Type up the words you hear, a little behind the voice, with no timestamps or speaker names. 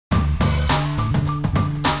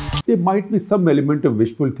There might be some element of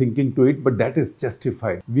wishful thinking to it, but that is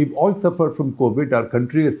justified. We've all suffered from COVID. Our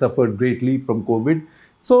country has suffered greatly from COVID.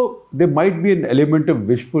 So there might be an element of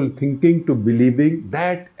wishful thinking to believing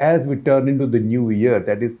that as we turn into the new year,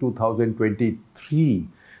 that is 2023,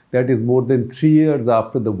 that is more than 3 years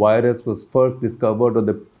after the virus was first discovered or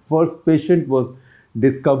the first patient was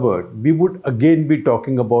discovered, we would again be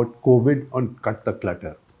talking about COVID on Cut the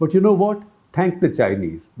Clutter. But you know what? Thank the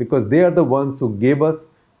Chinese, because they are the ones who gave us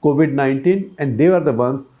COVID-19 and they are the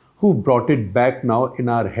ones who brought it back now in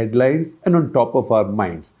our headlines and on top of our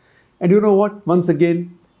minds. And you know what? Once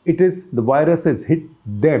again, it is the virus has hit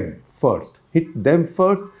them first. Hit them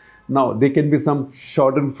first. Now, there can be some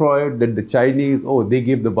schadenfreude that the Chinese, they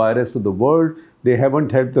gave the virus to the world. They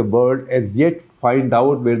haven't helped the world as yet find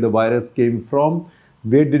out where the virus came from.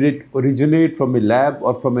 Where did it originate, from a lab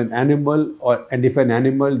or from an animal? And if an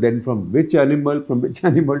animal, then from which animal to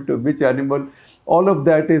which animal? All of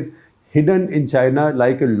that is hidden in China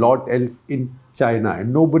like a lot else in China,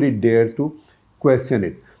 and nobody dares to question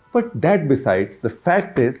it. But that besides, the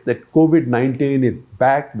fact is that COVID-19 is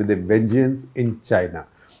back with a vengeance in China.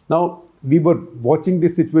 Now, we were watching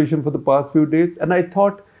this situation for the past few days, and I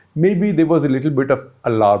thought maybe there was a little bit of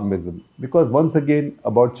alarmism, because once again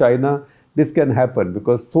about China, this can happen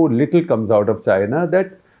because so little comes out of China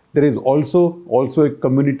that there is also a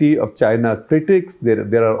community of China critics.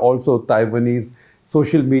 There are also Taiwanese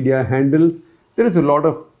social media handles. There is a lot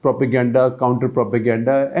of propaganda,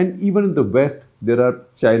 counter-propaganda, and even in the West, there are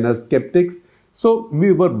China skeptics. So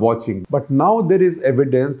we were watching. But now there is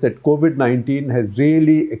evidence that COVID-19 has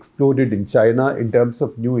really exploded in China in terms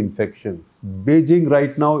of new infections. Beijing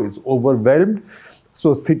right now is overwhelmed.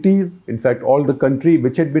 So cities, in fact, all the country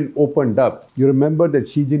which had been opened up. You remember that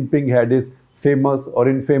Xi Jinping had his famous or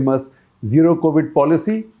infamous zero COVID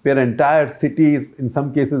policy, where entire cities, in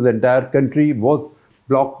some cases entire country, was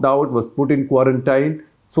blocked out, was put in quarantine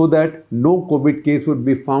so that no COVID case would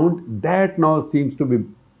be found. That now seems to be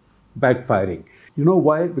backfiring. You know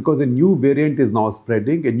why? Because a new variant is now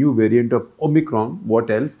spreading, a new variant of Omicron. What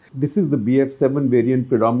else? This is the BF7 variant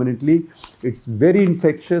predominantly. It's very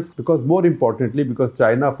infectious because, more importantly, because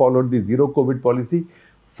China followed the zero COVID policy,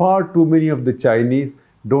 far too many of the Chinese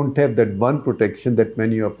don't have that one protection that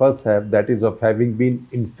many of us have, that is of having been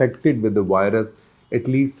infected with the virus at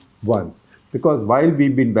least once. Because while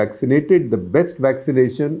we've been vaccinated, the best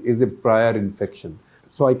vaccination is a prior infection.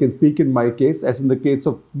 So I can speak in my case, as in the case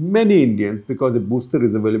of many Indians, because a booster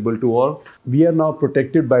is available to all. We are now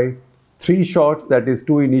protected by 3 shots, that is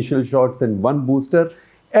 2 initial shots and 1 booster,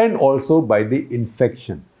 and also by the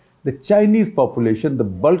infection. The Chinese population, the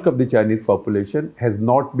bulk of the Chinese population has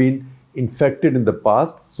not been infected in the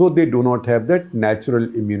past, so they do not have that natural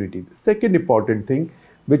immunity. The second important thing,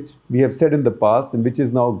 which we have said in the past and which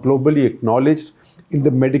is now globally acknowledged in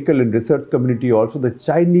the medical and research community also, the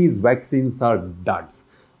Chinese vaccines are duds.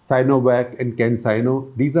 Sinovac and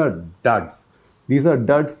CanSino, these are duds. These are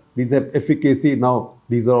duds. These have efficacy. Now,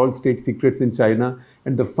 these are all state secrets in China.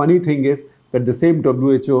 And the funny thing is that the same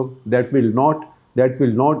WHO that will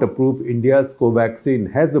not approve India's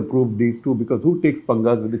Covaxin has approved these two, because who takes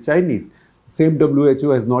pangas with the Chinese? Same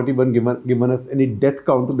WHO has not even given us any death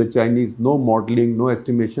count to the Chinese, no modeling, no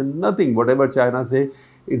estimation, nothing. Whatever China say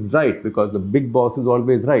is right, because the big boss is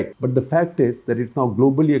always right. But the fact is that it's now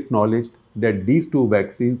globally acknowledged that these two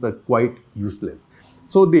vaccines are quite useless.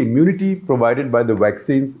 So the immunity provided by the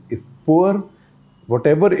vaccines is poor.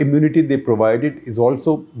 Whatever immunity they provided is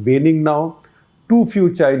also waning now. Too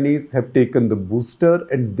few Chinese have taken the booster,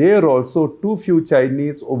 and there also too few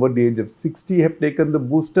Chinese over the age of 60 have taken the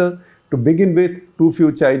booster. To begin with, too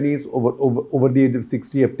few Chinese over the age of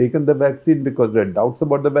 60 have taken the vaccine because there are doubts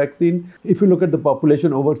about the vaccine. If you look at the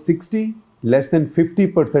population over 60, less than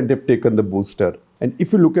 50% have taken the booster. And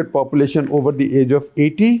if you look at population over the age of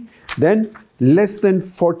 80, then less than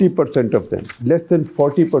 40%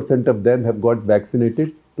 of them have got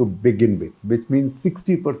vaccinated to begin with, which means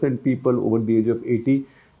 60% people over the age of 80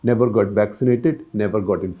 never got vaccinated, never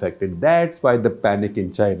got infected. That's why the panic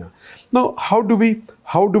in China. Now, how do we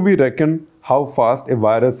reckon how fast a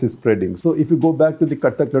virus is spreading? So if you go back to the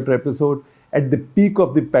Cut the Clutter episode, at the peak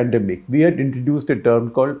of the pandemic, we had introduced a term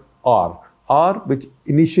called R, which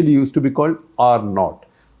initially used to be called R naught.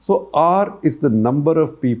 So R is the number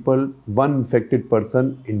of people one infected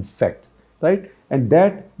person infects, right? And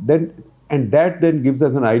that then gives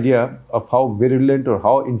us an idea of how virulent or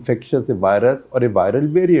how infectious a virus or a viral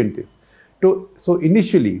variant is. So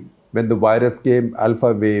initially, when the virus came,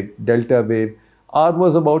 alpha wave, delta wave, R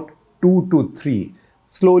was about 2 to 3.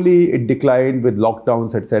 Slowly it declined with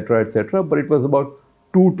lockdowns, etc., but it was about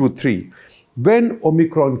 2 to 3. When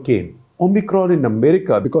Omicron came, Omicron in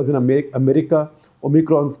America, because in America,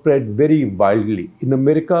 Omicron spread very wildly. In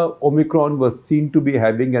America, Omicron was seen to be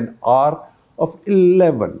having an R of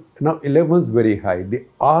 11. Now, 11 is very high. The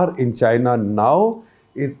R in China now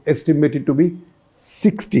is estimated to be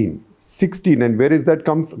 16. 16. And where is that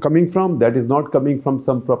coming from? That is not coming from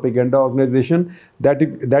some propaganda organization.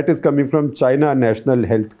 That is coming from China National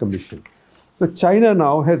Health Commission. So China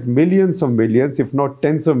now has millions of millions, if not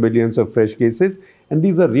tens of millions of fresh cases, and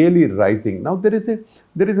these are really rising. Now there is an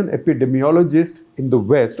epidemiologist in the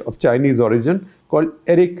West of Chinese origin called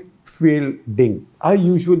Eric Fielding. I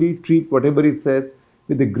usually treat whatever he says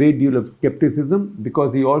with a great deal of skepticism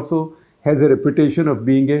because he also has a reputation of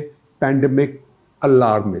being a pandemic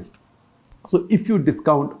alarmist. So if you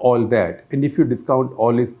discount all that and if you discount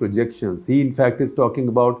all his projections, he in fact is talking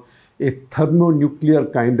about a thermonuclear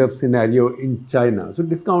kind of scenario in China. So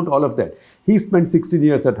discount all of that. He spent 16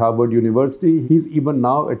 years at Harvard University. He's even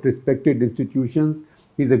now at respected institutions.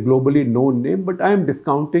 He's a globally known name, but I am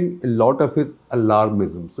discounting a lot of his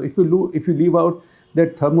alarmism. So if you leave out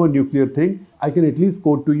that thermonuclear thing, I can at least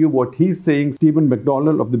quote to you what he's saying. Stephen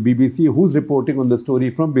McDonnell of the BBC, who's reporting on the story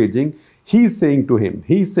from Beijing, he's saying to him,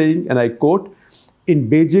 and I quote, "In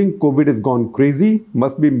Beijing, COVID has gone crazy.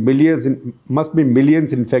 Must be millions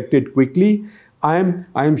infected quickly. I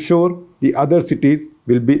am sure the other cities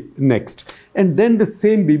will be next." And then the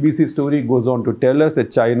same BBC story goes on to tell us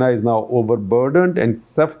that China is now overburdened and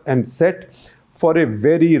set for a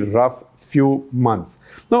very rough few months.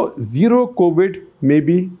 Now, zero COVID may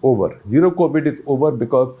be over. Zero COVID is over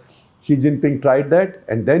because Xi Jinping tried that,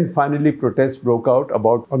 and then finally protests broke out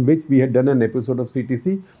on which we had done an episode of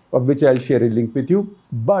CTC, of which I'll share a link with you.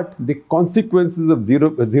 But the consequences of zero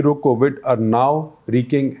COVID are now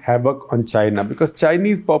wreaking havoc on China because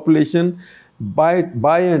Chinese population by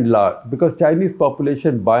and large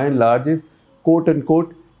is quote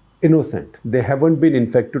unquote innocent. They haven't been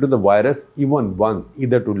infected with the virus even once,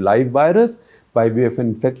 either to live virus by way of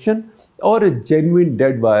infection or a genuine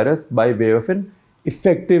dead virus by way of an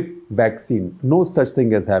effective vaccine. No such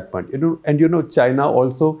thing has happened. China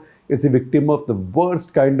also is a victim of the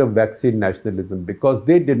worst kind of vaccine nationalism because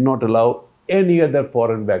they did not allow any other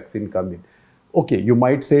foreign vaccine come in. Okay, you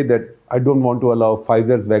might say that I don't want to allow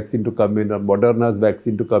Pfizer's vaccine to come in or Moderna's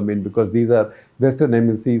vaccine to come in because these are Western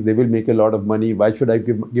MNCs. They will make a lot of money. Why should I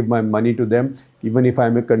give my money to them? Even if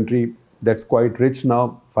I'm a country that's quite rich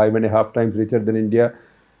now, 5.5 times richer than India.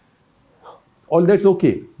 All that's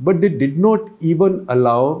okay. But they did not even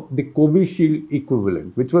allow the Covishield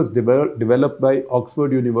equivalent, which was developed by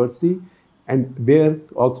Oxford University, and where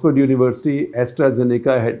Oxford University,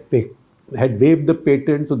 AstraZeneca had waived the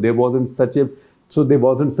patent, so there wasn't such a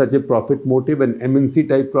profit motive, an MNC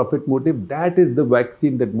type profit motive. That is the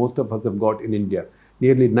vaccine that most of us have got in India.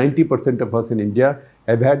 Nearly 90% of us in India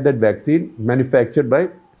have had that vaccine manufactured by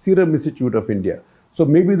Serum Institute of India. So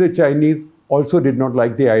maybe the Chinese also did not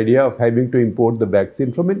like the idea of having to import the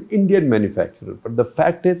vaccine from an Indian manufacturer. But the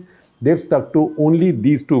fact is, they've stuck to only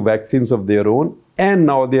these two vaccines of their own, and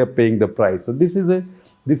now they are paying the price. So this is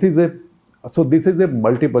a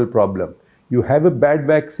multiple problem. You have a bad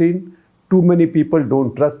vaccine. Too many people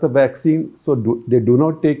don't trust the vaccine, so they do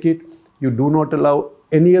not take it. You do not allow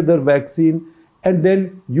any other vaccine, and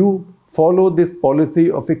then you follow this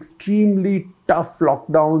policy of extremely tough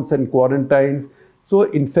lockdowns and quarantines. So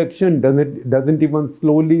infection doesn't even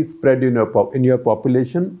slowly spread in your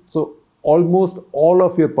population. So almost all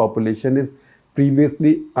of your population is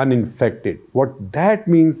previously uninfected. What that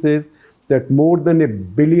means is that more than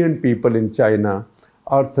 1 billion people in China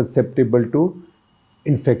are susceptible to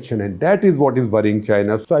infection, and that is what is worrying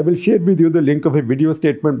China. So I will share with you the link of a video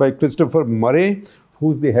statement by Christopher Murray,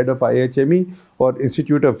 who's the head of IHME or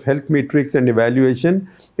Institute of Health Metrics and Evaluation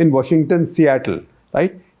in Washington, Seattle,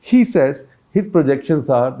 right? He says his projections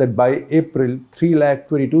are that by April,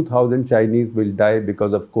 322,000 Chinese will die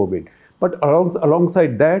because of COVID. But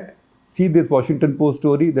alongside that, see this Washington Post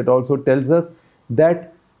story that also tells us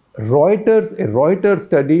that a Reuters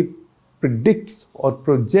study predicts or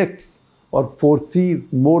projects or foresees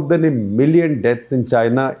more than 1 million deaths in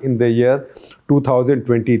China in the year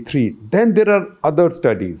 2023. Then there are other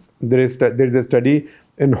studies. There is a study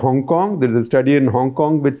in Hong Kong. There is a study in Hong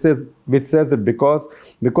Kong which says that because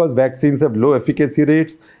vaccines have low efficacy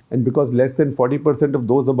rates and because less than 40% of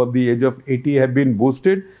those above the age of 80 have been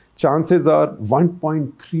boosted, chances are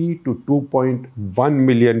 1.3 to 2.1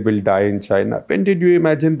 million will die in China. When did you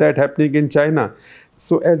imagine that happening in China?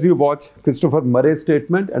 So as you watch Christopher Murray's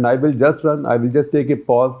statement, and I will just take a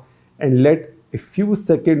pause and let a few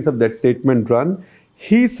seconds of that statement run.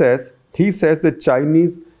 He says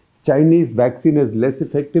that Chinese vaccine has less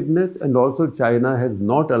effectiveness, and also China has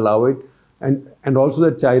not allowed it And also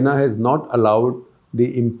that China has not allowed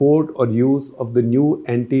the import or use of the new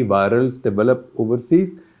antivirals developed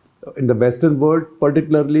overseas in the Western world,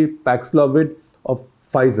 particularly Paxlovid of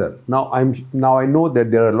Pfizer. Now I know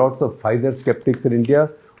that there are lots of Pfizer skeptics in India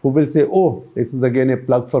who will say, "Oh, this is again a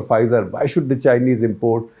plug for Pfizer. Why should the Chinese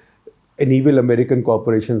import an evil American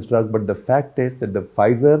corporation's drug?" But the fact is that the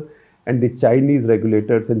Pfizer and the Chinese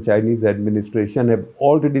regulators and Chinese administration have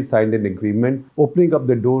already signed an agreement opening up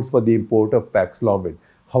the doors for the import of Paxlovid.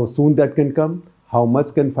 How soon that can come, how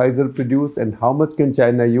much can Pfizer produce, and how much can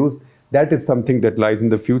China use, that is something that lies in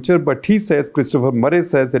the future. But he says, Christopher Murray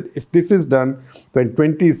says, that if this is done, then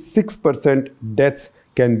 26% deaths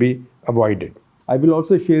can be avoided. I will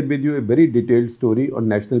also share with you a very detailed story on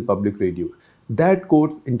National Public Radio that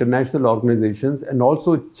quotes international organizations and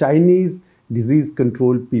also Chinese disease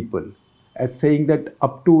control people as saying that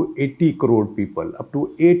up to 80 crore people, up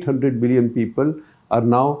to 800 million people are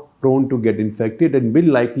now prone to get infected and will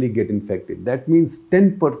likely get infected. That means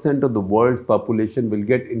 10% of the world's population will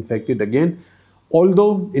get infected again,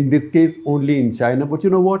 although in this case only in China. But you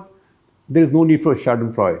know what? There is no need for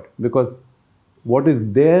schadenfreude, because what is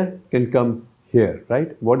there can come here,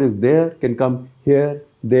 right? What is there can come here,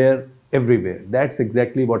 there, everywhere. That's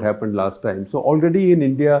exactly what happened last time. So already in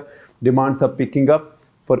India, demands are picking up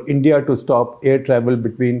for India to stop air travel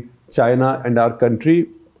between China and our country.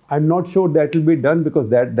 I'm not sure that will be done because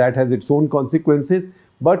that has its own consequences,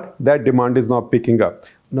 but that demand is now picking up.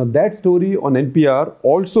 Now that story on NPR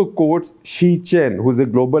also quotes Shi Chen, who's a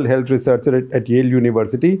global health researcher at Yale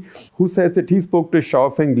University, who says that he spoke to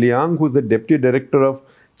Xiaofeng Liang, who's the deputy director of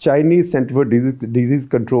Chinese Center for Disease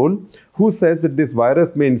Control, who says that this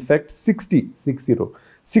virus may infect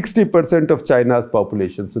 60% of China's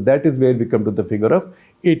population. So that is where we come to the figure of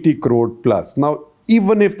 80 crore plus. Now,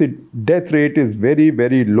 even if the death rate is very,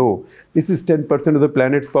 very low, this is 10% of the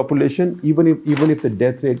planet's population. Even if the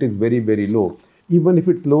death rate is very, very low, even if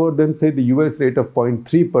it's lower than, say, the US rate of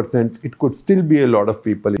 0.3%, it could still be a lot of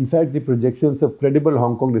people. In fact, the projections of credible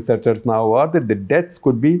Hong Kong researchers now are that the deaths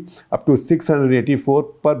could be up to 684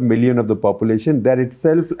 per million of the population. That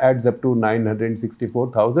itself adds up to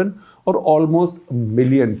 964,000 or almost a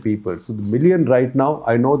million people. So the million right now,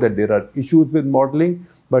 I know that there are issues with modeling,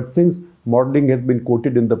 but since modeling has been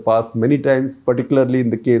quoted in the past many times, particularly in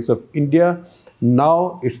the case of India,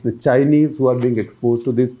 now it's the Chinese who are being exposed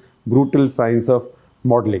to this brutal science of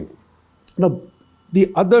modeling. Now,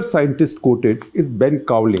 the other scientist quoted is Ben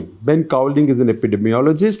Cowling. Ben Cowling is an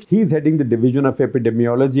epidemiologist. He's heading the Division of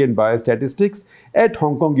Epidemiology and Biostatistics at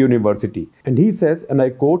Hong Kong University. And he says, and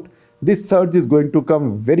I quote, "This surge is going to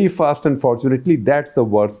come very fast, unfortunately. That's the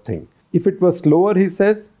worst thing. If it was slower," he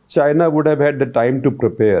says, "China would have had the time to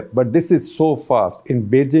prepare. But this is so fast. In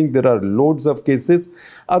Beijing, there are loads of cases,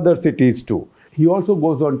 other cities too." He also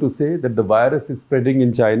goes on to say that the virus is spreading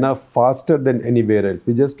in China faster than anywhere else.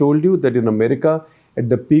 We just told you that in America, at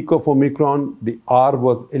the peak of Omicron, the R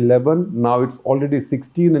was 11. Now it's already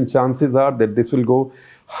 16, and chances are that this will go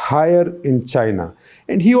higher in China.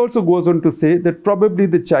 And he also goes on to say that probably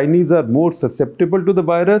the Chinese are more susceptible to the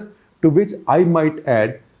virus, to which I might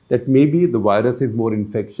add that maybe the virus is more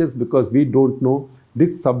infectious because we don't know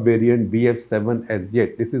this subvariant BF7 as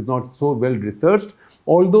yet. This is not so well researched.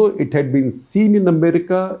 Although it had been seen in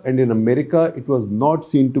America, and in America it was not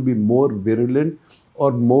seen to be more virulent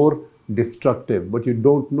or more destructive. But you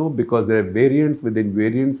don't know because there are variants within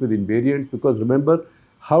variants within variants. Because remember,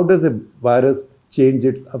 how does a virus change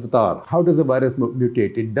its avatar? How does a virus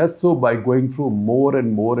mutate? It does so by going through more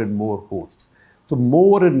and more and more hosts. So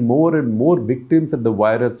more and more and more victims that the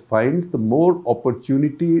virus finds, the more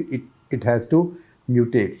opportunity it has to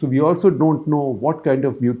mutate. So we also don't know what kind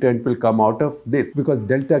of mutant will come out of this, because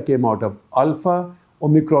Delta came out of Alpha,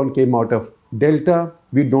 Omicron came out of Delta.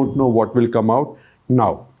 We don't know what will come out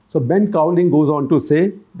now. So Ben Cowling goes on to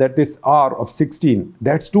say that this R of 16,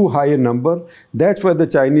 that's too high a number. That's why the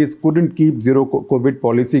Chinese couldn't keep zero COVID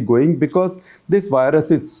policy going, because this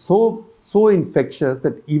virus is so infectious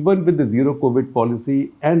that even with the zero COVID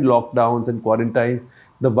policy and lockdowns and quarantines,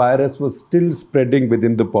 the virus was still spreading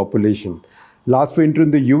within the population. Last winter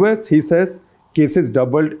in the US, he says, cases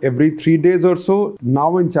doubled every 3 days or so.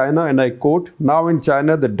 Now in China, and I quote, "Now in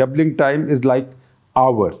China, the doubling time is like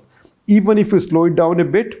hours. Even if you slow it down a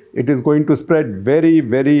bit, it is going to spread very,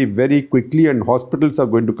 very, very quickly, and hospitals are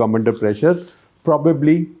going to come under pressure,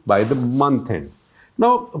 probably by the month end."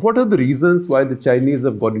 Now, what are the reasons why the Chinese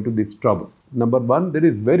have got into this trouble? Number one, there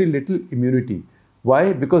is very little immunity.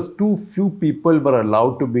 Why? Because too few people were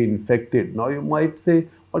allowed to be infected. Now you might say,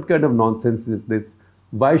 what kind of nonsense is this?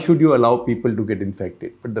 Why should you allow people to get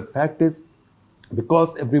infected? But the fact is,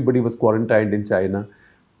 because everybody was quarantined in China,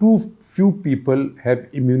 too few people have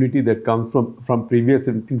immunity that comes from previous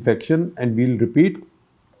infection, and we'll repeat,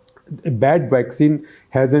 a bad vaccine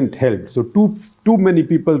hasn't helped. So too many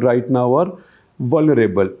people right now are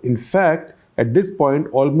vulnerable. In fact, at this point,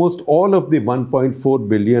 almost all of the 1.4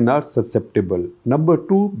 billion are susceptible. Number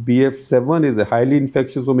two, BF7 is a highly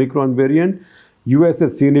infectious Omicron variant. US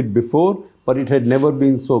has seen it before, but it had never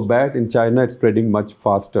been so bad. In China, it's spreading much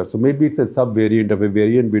faster. So maybe it's a sub-variant of a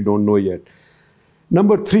variant, we don't know yet.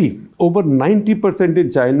 Number three, over 90%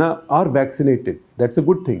 in China are vaccinated. That's a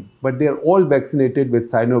good thing. But they are all vaccinated with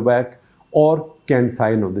Sinovac or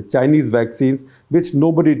CanSino, the Chinese vaccines, which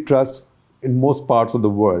nobody trusts in most parts of the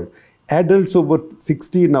world. Adults over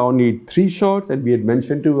 60 now need 3 shots, and we had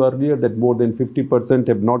mentioned to you earlier that more than 50%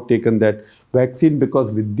 have not taken that vaccine,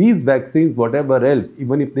 because with these vaccines, whatever else,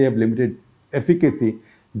 even if they have limited efficacy,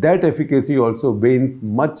 that efficacy also wanes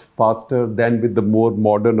much faster than with the more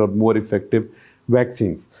modern or more effective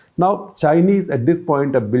vaccines. Now, Chinese at this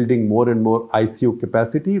point are building more and more ICU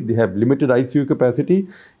capacity. They have limited ICU capacity,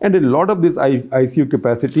 and a lot of this ICU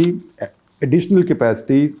capacity, additional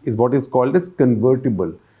capacities, is what is called as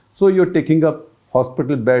convertible. So you're taking up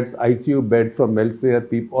hospital beds, ICU beds from elsewhere,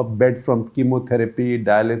 or beds from chemotherapy,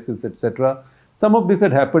 dialysis, etc. Some of this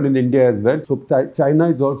had happened in India as well. So China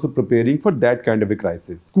is also preparing for that kind of a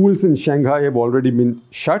crisis. Schools in Shanghai have already been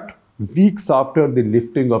shut weeks after the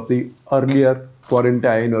lifting of the earlier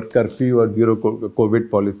quarantine or curfew or zero COVID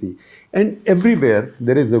policy. And everywhere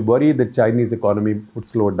there is a worry that Chinese economy would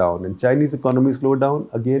slow down. And Chinese economy slow down,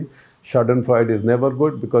 again, schadenfreude is never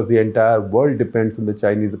good, because the entire world depends on the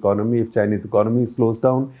Chinese economy. If Chinese economy slows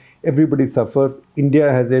down, everybody suffers.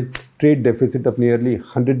 India has a trade deficit of nearly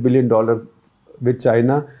 $100 billion with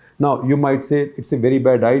China. Now, you might say it's a very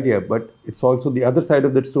bad idea, but it's also the other side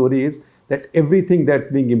of that story is that everything that's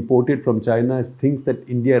being imported from China is things that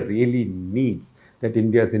India really needs, that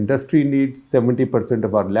India's industry needs. 70%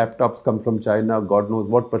 of our laptops come from China. God knows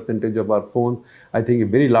what percentage of our phones. I think a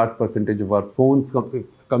very large percentage of our phones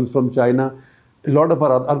comes from China. A lot of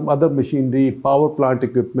our other machinery, power plant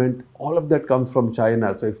equipment, all of that comes from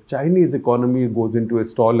China. So if Chinese economy goes into a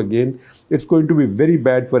stall again, it's going to be very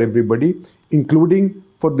bad for everybody, including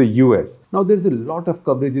for the US. Now, there's a lot of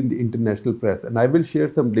coverage in the international press, and I will share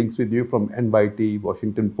some links with you from NYT,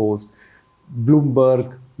 Washington Post,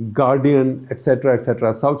 Bloomberg, Guardian,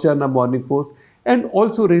 etc., South China Morning Post, and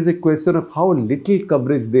also raise a question of how little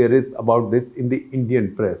coverage there is about this in the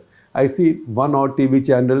Indian press. I see 1 or TV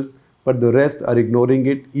channels, but the rest are ignoring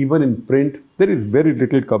it. Even in print, there is very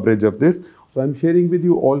little coverage of this. So I'm sharing with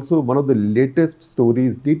you also one of the latest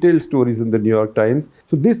stories, detailed stories in the New York Times.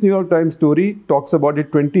 So this New York Times story talks about a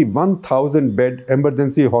 21,000 bed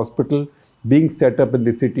emergency hospital being set up in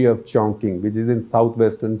the city of Chongqing, which is in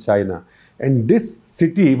southwestern China. And this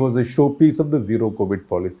city was a showpiece of the zero COVID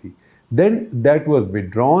policy. Then that was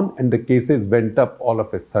withdrawn and the cases went up all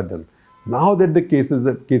of a sudden. Now that the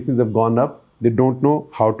cases have gone up, they don't know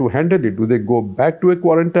how to handle it. Do they go back to a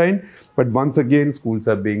quarantine? But once again, schools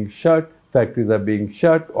are being shut, factories are being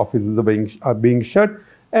shut, offices are being shut.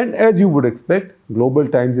 And as you would expect, Global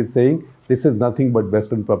Times is saying this is nothing but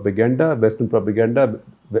Western propaganda.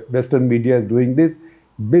 Western media is doing this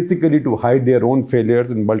basically to hide their own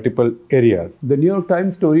failures in multiple areas. The New York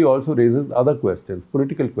Times story also raises other questions,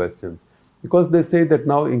 political questions, because they say that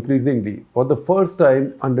now increasingly, for the first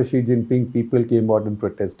time under Xi Jinping, people came out and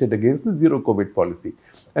protested against the zero COVID policy.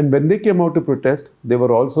 And when they came out to protest, they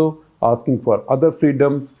were also asking for other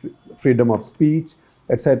freedoms, freedom of speech,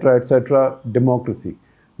 etc., democracy.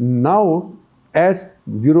 Now, as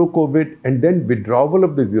zero COVID and then withdrawal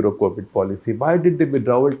of the zero COVID policy, why did the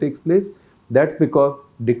withdrawal take place? That's because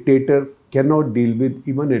dictators cannot deal with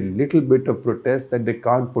even a little bit of protest that they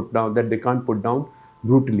can't put down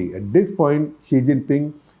brutally. At this point, Xi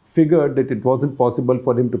Jinping figured that it wasn't possible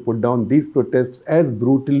for him to put down these protests as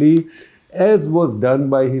brutally as was done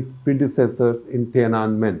by his predecessors in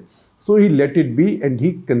Tiananmen. So he let it be and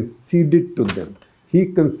he conceded to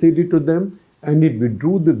them. And he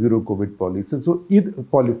withdrew the zero COVID policy.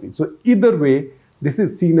 So either way, this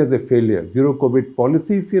is seen as a failure. Zero COVID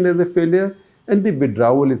policy is seen as a failure and the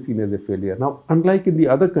withdrawal is seen as a failure. Now, unlike in the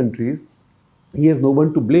other countries, he has no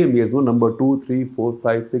one to blame. He has no number 2, 3, 4,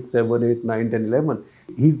 5, 6, 7, 8, 9, 10, 11.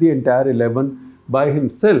 He's the entire 11 by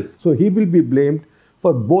himself. So he will be blamed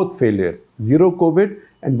for both failures, zero COVID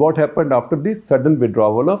and what happened after the sudden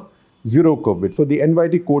withdrawal of zero COVID. So the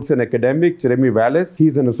NYT quotes an academic, Jeremy Wallace.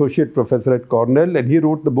 He's an associate professor at Cornell and he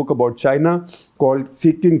wrote the book about China called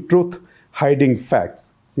Seeking Truth, Hiding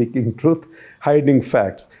Facts. Seeking Truth, Hiding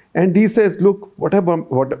Facts. And he says, look,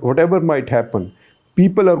 whatever might happen,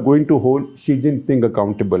 people are going to hold Xi Jinping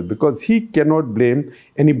accountable because he cannot blame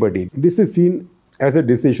anybody. This is seen as a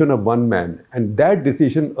decision of one man. And that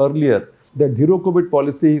decision earlier, that zero COVID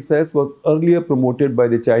policy, he says, was earlier promoted by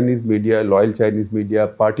the Chinese media, loyal Chinese media,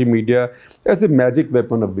 party media, as a magic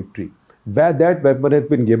weapon of victory. Where that weapon has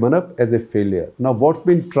been given up as a failure. Now, what's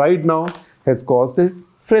been tried now has caused a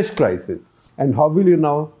fresh crisis. And how will you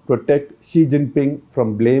now protect Xi Jinping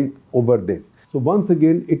from blame over this? So once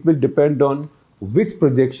again, it will depend on which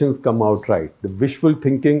projections come out right. The wishful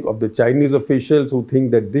thinking of the Chinese officials who think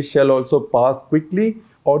that this shall also pass quickly,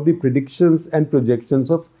 or the predictions and projections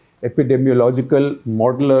of epidemiological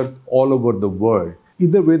modelers all over the world.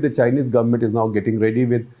 Either way, the Chinese government is now getting ready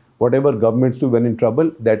with whatever governments do when in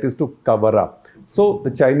trouble, that is to cover up. So the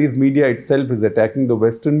Chinese media itself is attacking the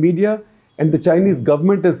Western media, and the Chinese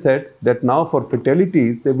government has said that now for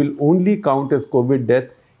fatalities, they will only count as COVID death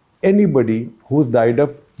anybody who's died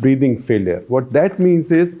of breathing failure. What that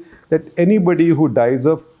means is that anybody who dies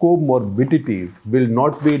of comorbidities will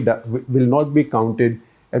not be counted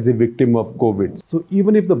as a victim of COVID. So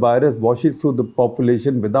even if the virus washes through the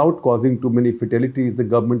population without causing too many fatalities, the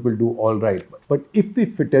government will do all right. But if the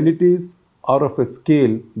fatalities are of a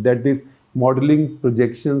scale that these modeling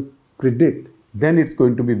projections predict, then it's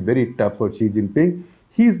going to be very tough for Xi Jinping.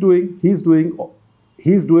 He's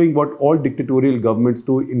doing what all dictatorial governments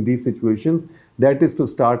do in these situations, that is to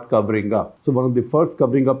start covering up. So one of the first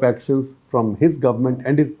covering up actions from his government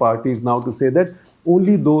and his party is now to say that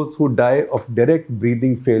only those who die of direct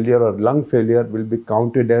breathing failure or lung failure will be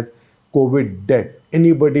counted as COVID deaths.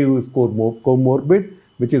 Anybody who is comorbid,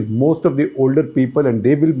 which is most of the older people, and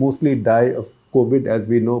they will mostly die of COVID, as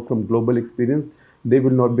we know from global experience, they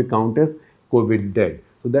will not be counted as COVID dead.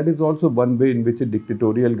 So that is also one way in which a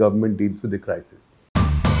dictatorial government deals with the crisis.